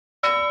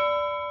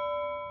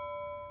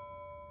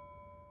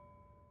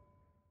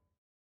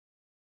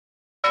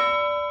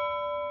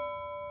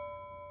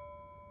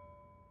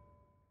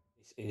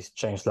This is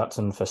James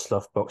Lupton for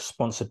Slothbox,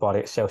 sponsored by the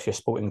Excelsior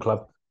Sporting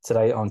Club.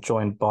 Today I'm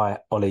joined by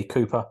Ollie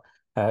Cooper.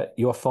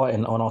 You're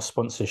fighting on our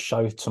sponsor's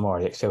show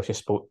tomorrow,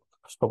 the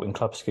Sporting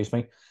Club, excuse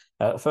me.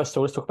 First of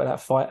all, let's talk about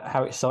that fight.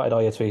 How excited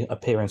are you to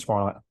appear in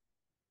tomorrow night?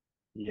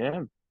 Yeah,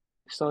 I'm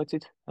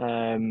excited.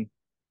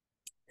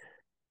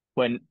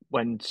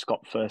 When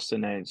Scott first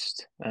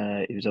announced,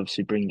 he was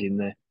obviously bringing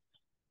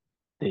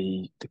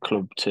the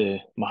club to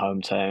my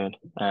hometown,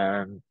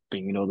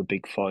 bringing all the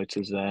big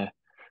fighters there.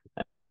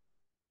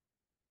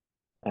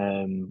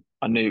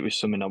 I knew it was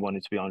something I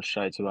wanted to be on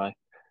straight away.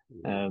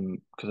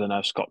 Because I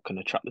know Scott can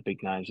attract the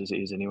big names as it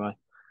is anyway.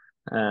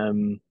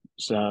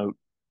 So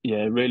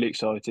yeah, really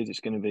excited. It's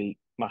going to be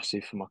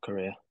massive for my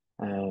career.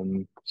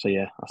 So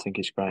yeah, I think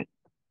it's great.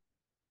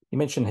 You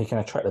mentioned he can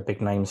attract the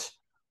big names.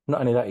 Not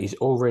only that, he's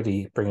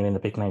already bringing in the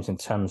big names in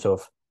terms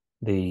of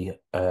the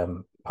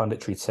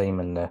punditry team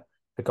and the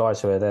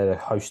guys who are there, the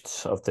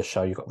hosts of the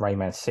show. You've got Ray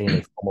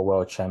Mancini, former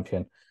world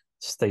champion,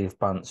 Steve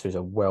Bunce, who's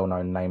a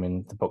well-known name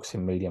in the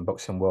boxing media and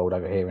boxing world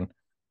over here in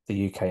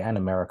the UK and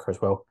America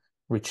as well.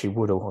 Richie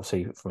Woodall,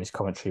 obviously from his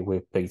commentary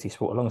with BT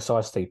Sport,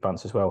 alongside Steve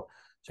Bunce as well.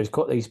 So he's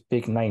got these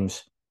big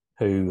names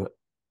who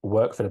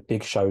work for the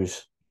big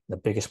shows, the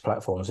biggest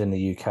platforms in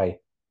the UK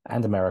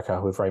and America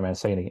with Ray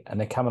Mancini, and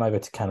they're coming over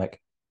to Cannock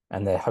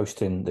and they're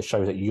hosting the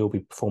shows that you'll be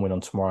performing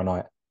on tomorrow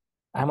night.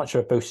 How much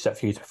of a boost is that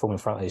for you to perform in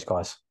front of these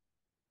guys?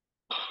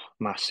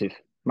 Massive,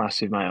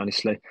 massive, mate.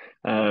 Honestly,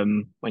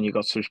 when you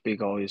got such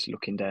big eyes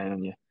looking down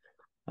on you,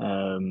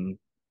 um,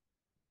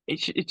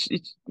 it's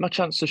my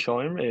chance to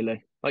shine.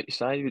 Really, like you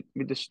say,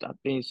 with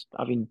the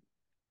having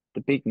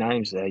the big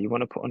names there, you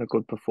want to put on a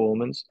good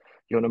performance.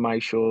 You want to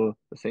make sure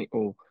they think,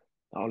 oh,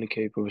 Ollie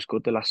Cooper was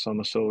good the last time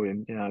I saw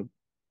him.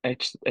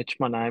 Etch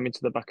my name into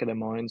the back of their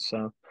minds.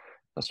 So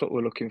that's what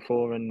we're looking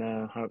for,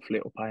 and hopefully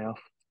it'll pay off.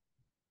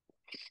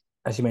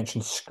 As you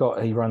mentioned,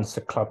 Scott, he runs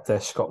the club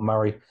there, Scott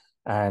Murray,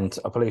 and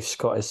I believe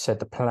Scott has said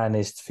the plan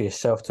is for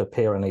yourself to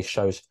appear on these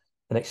shows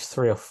the next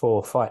three or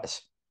four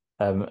fights.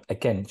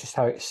 Again, just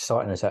how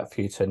exciting is that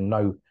for you to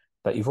know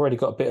that you've already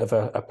got a bit of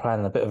a plan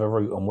and a bit of a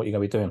route on what you're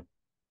going to be doing?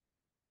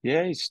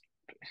 Yeah,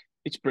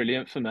 it's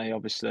brilliant for me.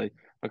 Obviously,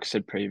 like I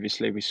said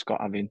previously, with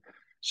Scott having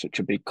such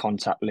a big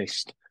contact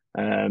list,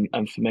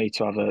 and for me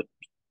to have a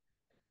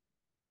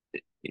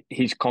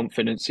his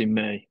confidence in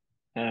me,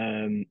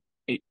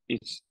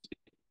 it's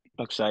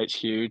like I say, it's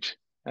huge.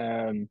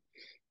 Um,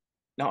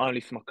 not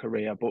only for my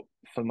career, but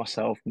for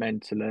myself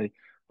mentally.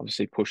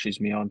 Obviously,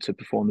 pushes me on to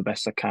perform the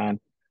best I can.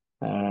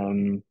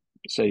 Um,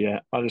 so yeah,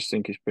 I just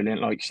think it's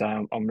brilliant. Like you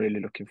say, I'm really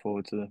looking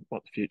forward to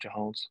what the future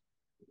holds.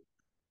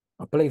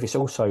 I believe it's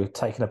also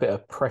taken a bit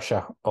of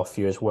pressure off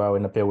you as well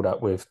in the build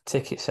up with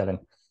ticket selling.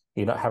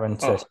 You're not having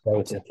to Oh sell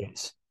God, yeah,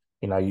 tickets.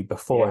 You yeah,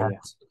 beforehand,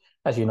 yeah,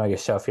 as you know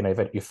yourself, you're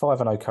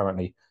 5-0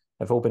 currently.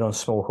 They've all been on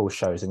small hall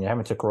shows, and you're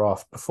having to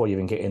graft before you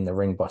even get in the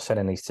ring by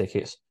selling these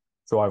tickets,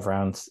 drive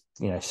around,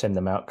 send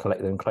them out,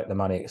 collect them, collect the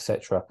money,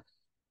 etc.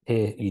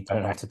 Here, you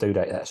don't have to do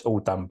that. That's all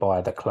done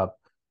by the club.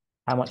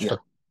 How much yeah. of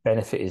a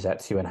benefit is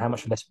that to you, and how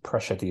much less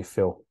pressure do you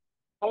feel?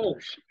 Oh,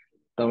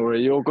 don't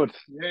worry, you're good.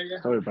 Yeah,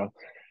 yeah. Sorry, bro.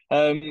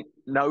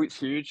 No, it's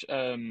huge.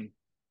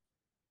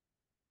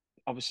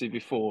 Obviously,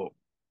 before,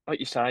 like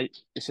you say,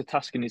 it's a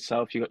task in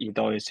itself. You got your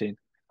dieting,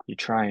 your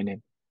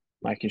training,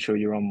 making sure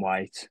you're on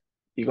weight.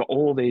 You got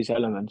all these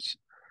elements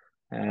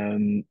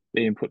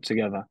being put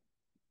together.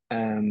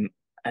 Um,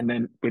 and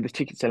then with the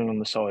ticket selling on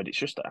the side, it's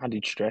just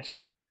added stress.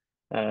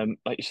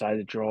 Like you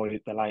say,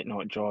 the late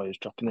night drives,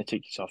 dropping the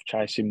tickets off,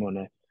 chasing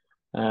money.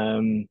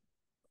 Um,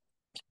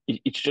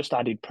 it's just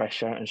added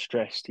pressure and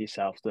stress to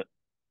yourself that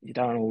you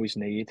don't always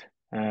need.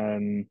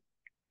 Um,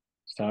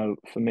 so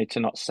for me to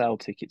not sell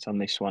tickets on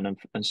this one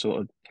and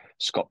sort of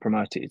Scott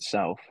promote it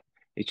itself,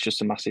 it's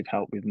just a massive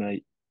help with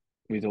me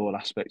with all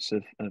aspects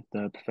of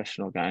the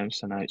professional game.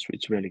 So no,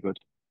 it's really good.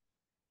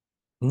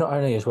 Not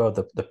only as well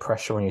the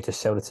pressure on you to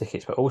sell the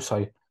tickets, but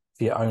also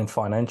for your own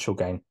financial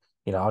gain.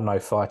 I know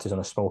fighters on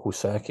a small hall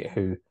circuit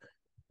who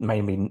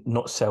maybe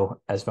not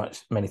sell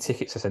many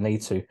tickets as they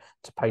need to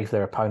pay for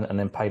their opponent and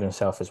then pay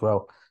themselves as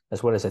well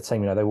as their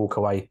team. They walk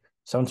away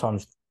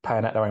sometimes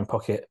paying out their own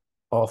pocket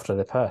after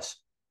their purse.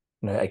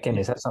 Again,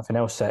 Yeah. is that something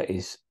else that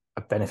is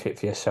a benefit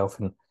for yourself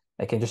and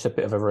again just a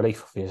bit of a relief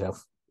for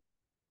yourself?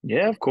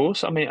 Yeah, of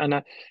course. I mean,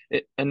 and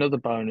another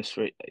bonus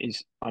for it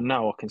is I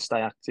know I can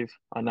stay active.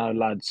 I know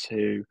lads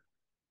who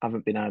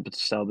haven't been able to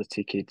sell the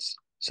tickets,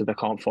 so they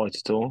can't fight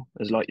at all.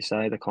 As like you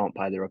say, they can't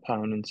pay their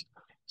opponents,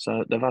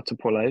 so they've had to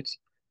pull out.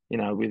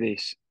 With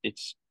this,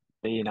 it's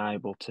being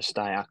able to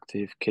stay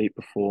active, keep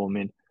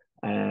performing,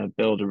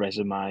 build a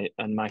resume,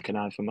 and make a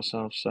name for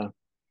myself. So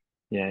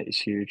yeah, it's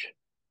huge.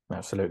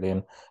 Absolutely.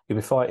 And you'll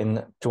be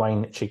fighting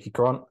Dwayne Cheeky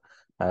Grant.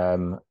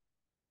 Um,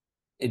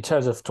 in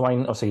terms of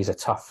Dwayne, obviously he's a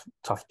tough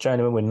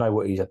journeyman. We know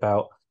what he's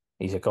about.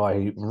 He's a guy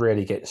who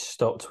really gets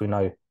stopped. We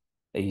know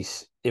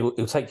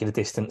he'll take you the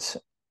distance.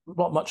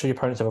 Not much of your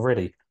opponents have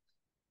already.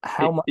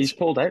 How He's much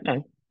pulled out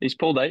now. He's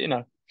pulled out.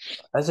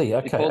 has he? He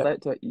Okay. pulled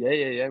out. Yeah,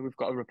 yeah, yeah. We've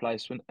got a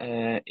replacement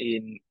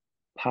in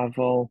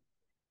Pavel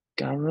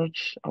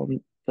Garage. I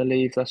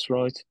believe that's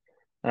right.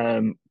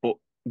 But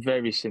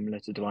very similar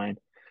to Dwayne,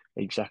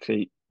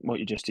 exactly what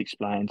you just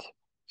explained.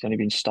 He's only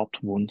been stopped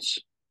once,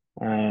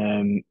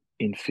 in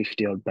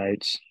 50 odd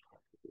bouts,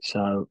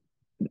 so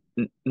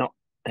not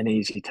an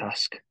easy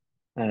task.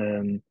 I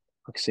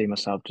can see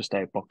myself just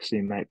outboxing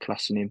him,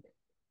 outclassing him,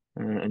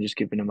 and just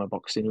giving him a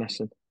boxing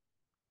lesson.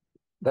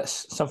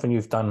 That's something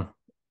you've done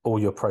all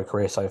your pro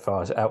career so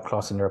far, is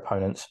outclassing your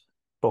opponents,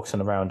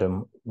 boxing around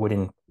them,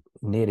 winning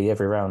nearly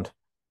every round,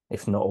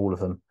 if not all of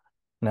them.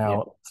 Yeah,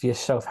 Now, for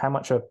yourself, how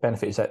much of a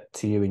benefit is that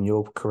to you in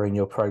your career, in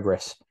your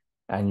progress,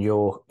 and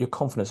your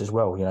confidence as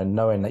well? You know,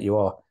 knowing that you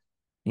are,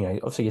 you know,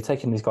 obviously you're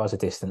taking these guys a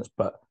distance,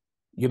 but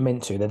you're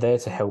meant to. They're there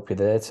to help you.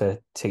 They're there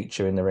to teach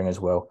you in the ring as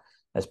well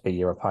as be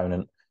your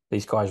opponent.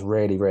 These guys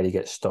really, really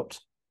get stopped.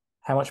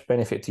 How much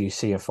benefit do you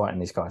see in fighting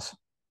these guys?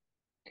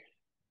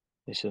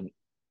 listen,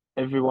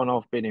 everyone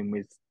I've been in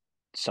with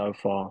so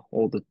far,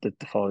 all the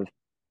five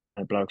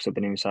blokes I've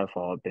been in with so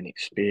far have been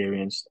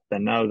experienced. They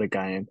know the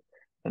game,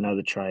 they know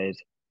the trade,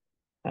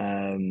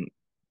 um,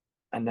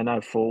 and they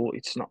know full.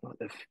 It's not like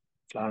they've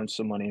flown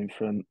someone in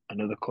from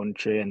another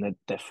country and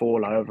they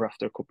fall over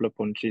after a couple of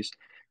punches.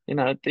 You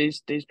know,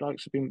 these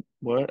blokes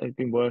have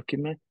been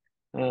working me,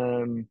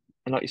 and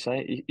like you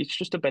say, it's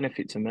just a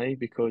benefit to me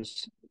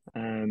because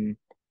um,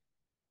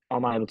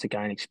 I'm able to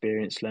gain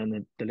experience,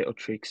 learn the little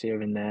tricks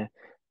here and there,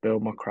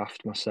 build my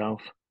craft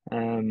myself.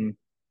 Um,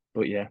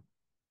 but yeah,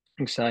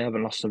 like I say, I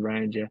haven't lost a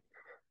round yet.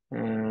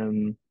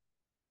 Um,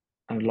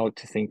 I'd like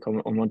to think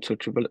I'm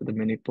untouchable at the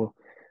minute, but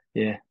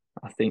yeah,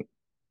 I think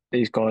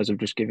these guys have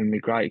just given me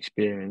great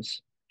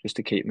experience just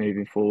to keep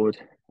moving forward.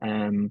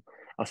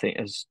 I think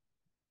as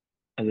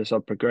I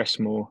progress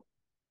more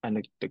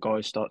and the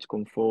guys start to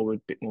come forward,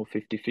 a bit more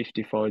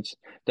 50-50 fights,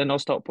 then I'll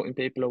start putting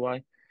people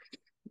away.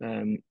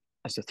 Um,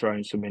 as they're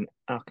throwing something,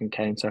 I can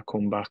counter,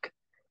 come back.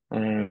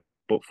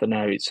 But for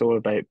now, it's all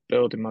about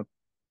building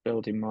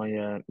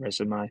my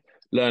resume,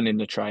 learning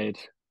the trade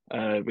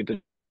with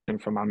the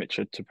from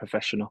amateur to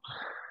professional.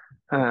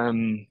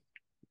 Um,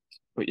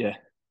 but yeah,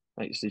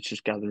 it's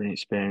just gathering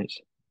experience.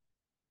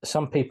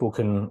 Some people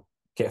can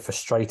get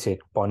frustrated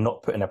by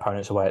not putting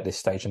opponents away at this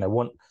stage, and they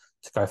want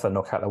to go for the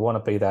knockout. They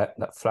want to be that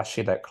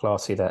flashy, that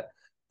classy, that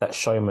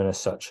showman as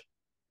such.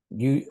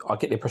 I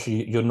get the impression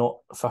you're not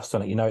fussed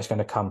on it. You know it's going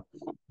to come.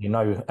 You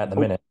know at the Oh,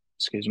 minute,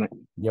 excuse me.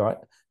 you're right.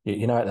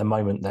 You know at the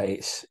moment that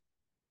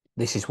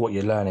this is what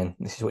you're learning.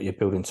 This is what you're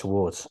building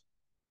towards.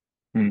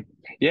 Hmm.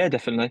 Yeah,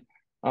 definitely.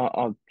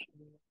 I'll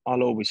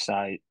always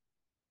say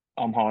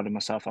I'm hard on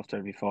myself after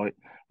every fight.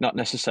 Not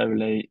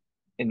necessarily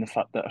in the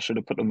fact that I should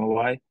have put them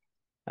away,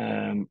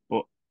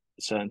 but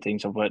certain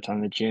things I've worked on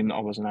in the gym I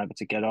wasn't able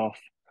to get off.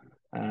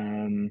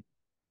 Um,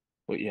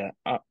 but yeah,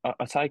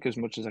 I take as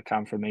much as I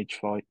can from each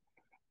fight.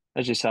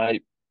 As you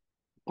say,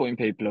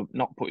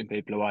 not putting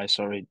people away,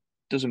 sorry,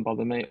 doesn't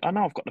bother me. I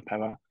know I've got the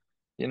power.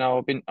 You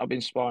know, I've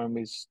been sparring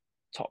with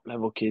top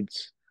level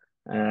kids,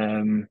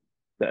 um,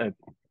 that are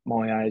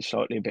my age,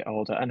 slightly a bit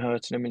older, and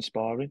hurting them in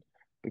sparring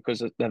because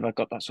they've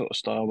got that sort of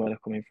style where they're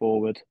coming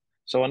forward.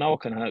 So I know I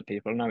can hurt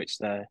people. I know it's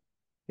there.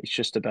 It's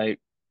just about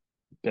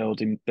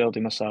building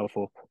myself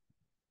up,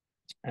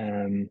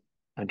 um,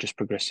 and just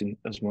progressing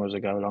as more as I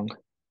go along.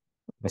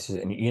 This is,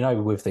 and you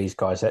know, with these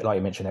guys, that like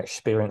you mentioned,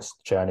 experienced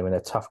journey when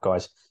they're tough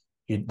guys,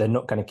 they're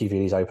not going to give you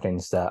these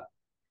openings that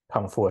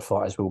come forward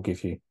fighters will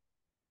give you.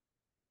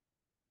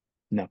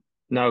 No,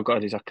 no,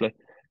 God, exactly.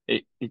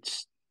 It,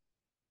 it's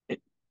it,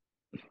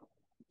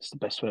 it's the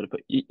best way to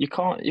put it. You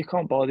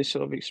can't buy this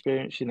sort of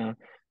experience, you know,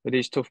 with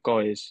these tough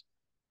guys.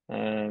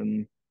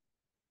 Um,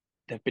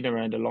 they've been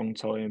around a long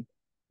time.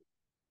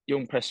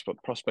 Young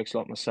prospects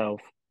like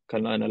myself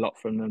can learn a lot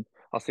from them.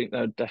 I think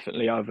they're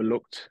definitely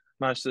overlooked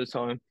most of the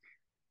time.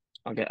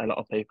 I get a lot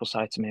of people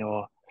say to me,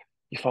 "Oh,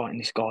 you're fighting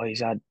this guy.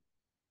 He's had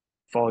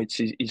fights.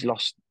 He's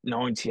lost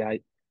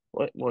 98.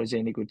 Why is he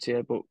any good to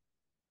you?" But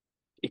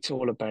it's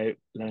all about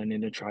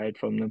learning a trade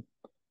from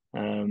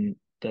them.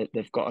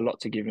 They've got a lot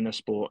to give in a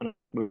sport, and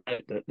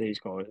without these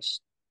guys,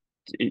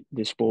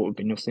 the sport would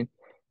be nothing,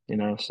 you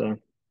know. So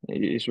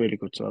it's really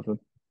good to have them.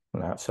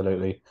 No,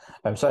 absolutely.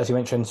 So as you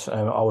mentioned,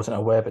 I wasn't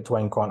aware, but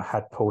Dwayne Grant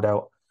had pulled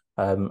out.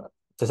 Um,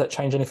 does that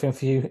change anything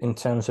for you in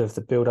terms of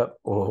the build up?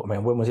 Or I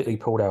mean, when was it he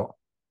pulled out?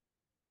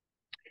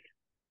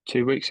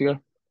 2 weeks ago,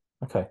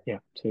 Okay. yeah,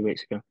 2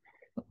 weeks ago.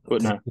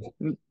 But Does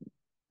no,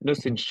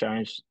 nothing's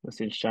changed.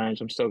 Nothing's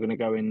changed. I'm still going to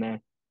go in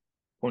there,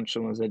 punch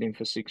someone's head in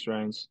for 6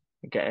 rounds,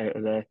 and get out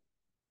of there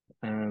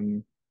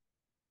um,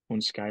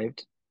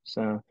 unscathed.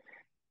 So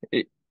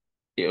it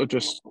it'll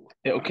just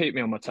it'll keep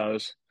me on my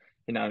toes,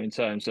 you know, in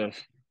terms of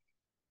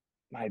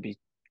maybe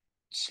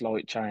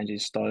slight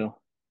changes style.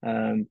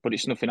 But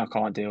it's nothing I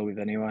can't deal with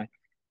anyway.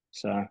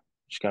 So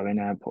just go in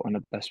there and put on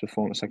the best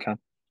performance I can.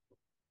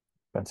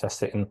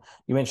 Fantastic. And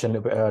you mentioned a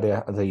little bit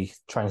earlier the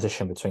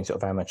transition between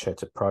sort of amateur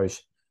to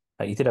pros.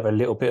 You did have a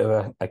little bit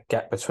of a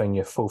gap between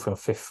your fourth and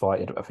fifth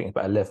fight. I think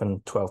about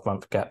 11,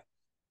 12-month gap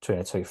between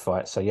the two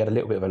fights. So you had a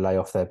little bit of a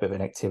layoff there, a bit of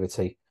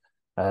inactivity.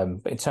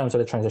 But in terms of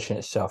the transition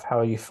itself, how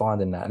are you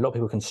finding that? A lot of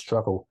people can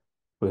struggle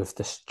with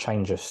this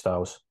change of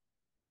styles.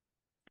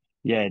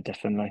 Yeah,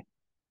 definitely.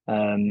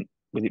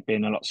 with it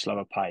being a lot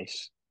slower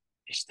pace.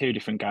 It's two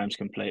different games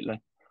completely.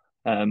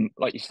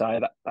 Like you say,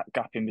 that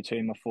gap in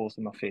between my fourth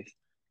and my fifth,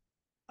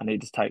 I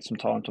need to take some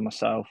time to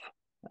myself,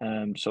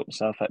 sort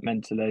myself out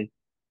mentally.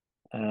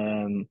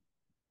 Um,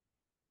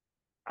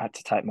 I had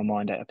to take my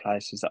mind out of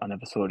places that I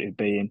never thought it'd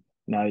be in.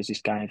 Now, is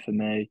this game for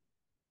me?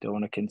 Do I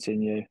want to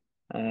continue?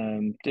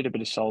 Did a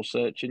bit of soul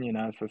searching,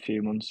 for a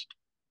few months.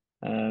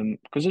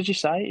 Because as you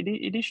say,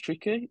 it is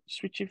tricky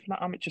switching from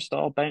that amateur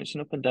style,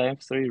 bouncing up and down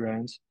for 3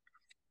 rounds,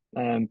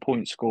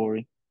 point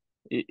scoring.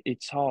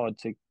 It's hard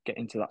to get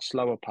into that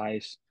slower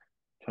pace,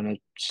 trying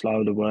to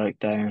slow the work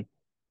down.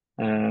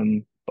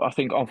 But I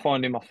think I'm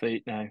finding my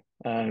feet now.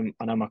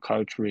 I know my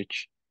coach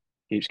Rich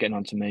keeps getting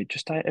on to me.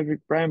 Just take every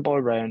round by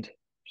round.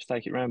 Just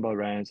take it round by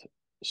round.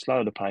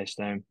 Slow the pace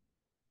down,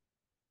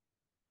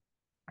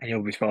 and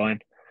you'll be fine.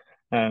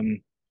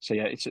 So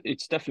yeah,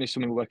 it's definitely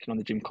something we're working on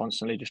the gym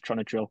constantly, just trying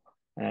to drill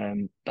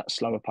that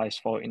slower pace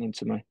fighting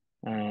into me.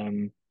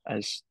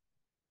 As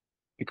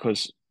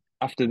because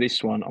after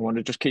this one, I want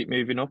to just keep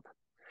moving up.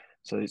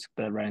 So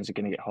the rounds are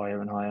going to get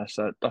higher and higher.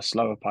 So that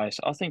slower pace,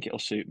 I think it'll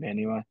suit me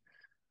anyway.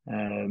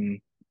 Um,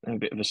 I'm a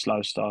bit of a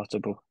slow starter,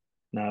 but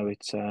no,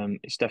 it's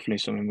definitely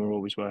something we're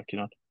always working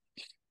on.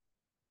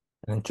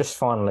 And just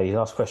finally,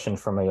 last question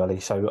from me, Ollie.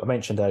 So I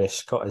mentioned earlier,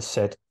 Scott has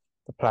said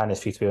the plan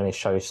is for you to be on his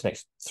shows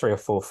next 3 or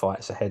 4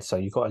 fights ahead. So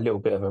you've got a little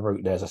bit of a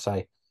route there, as I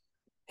say.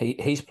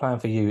 His plan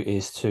for you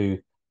is to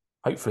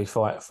hopefully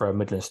fight for a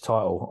Midlands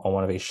title on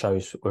one of his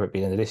shows, whether it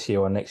be in this year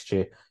or next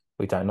year.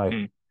 We don't know.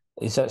 Mm.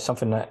 Is that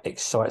something that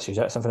excites you? Is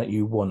that something that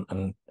you want?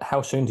 And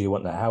how soon do you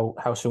want that?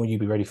 How soon will you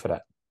be ready for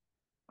that?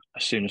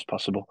 As soon as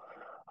possible.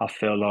 I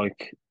feel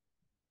like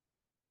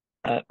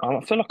I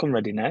feel like I'm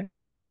ready now.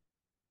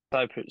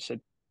 Soper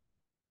said,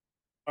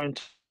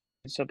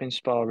 I've been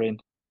sparring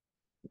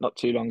not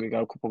too long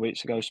ago, a couple of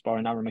weeks ago,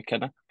 sparring Aaron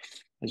McKenna,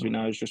 as we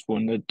know, has just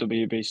won the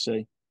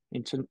WBC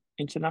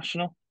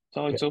international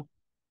Yeah, title.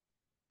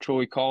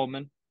 Troy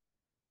Coleman,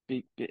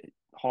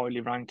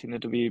 highly ranked in the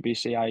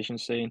WBC Asian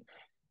scene,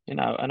 and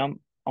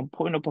I'm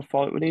putting up a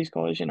fight with these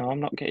guys. I'm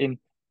not getting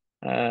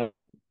uh,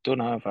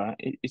 done over.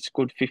 It's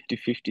good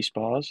 50-50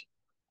 spars.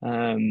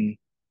 Um,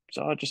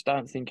 so I just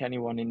don't think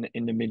anyone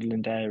in the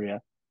Midland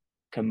area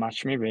can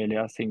match me really.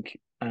 I think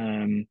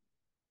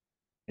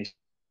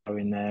go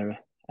in there,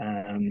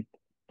 um,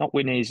 not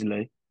win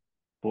easily,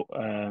 but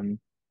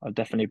I'll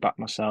definitely back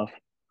myself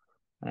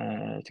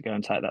to go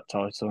and take that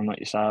title. And like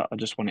you say, I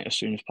just want it as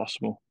soon as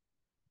possible.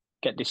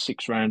 Get this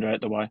 6 rounder out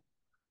the way,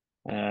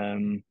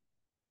 um,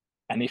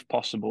 and if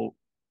possible,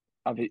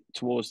 have it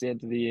towards the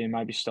end of the year,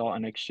 maybe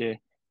starting next year,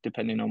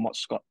 depending on what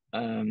Scott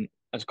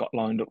has got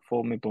lined up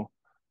for me. But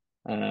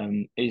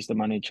he's the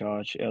man in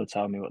charge. He'll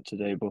tell me what to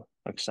do. But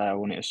like I say, I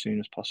want it as soon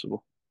as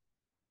possible.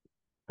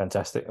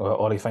 fantastic. Well,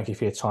 Ollie, thank you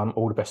for your time.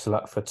 All the best of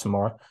luck for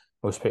tomorrow.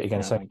 We'll speak again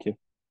No, soon. thank you.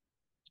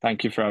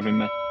 Thank you for having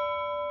me.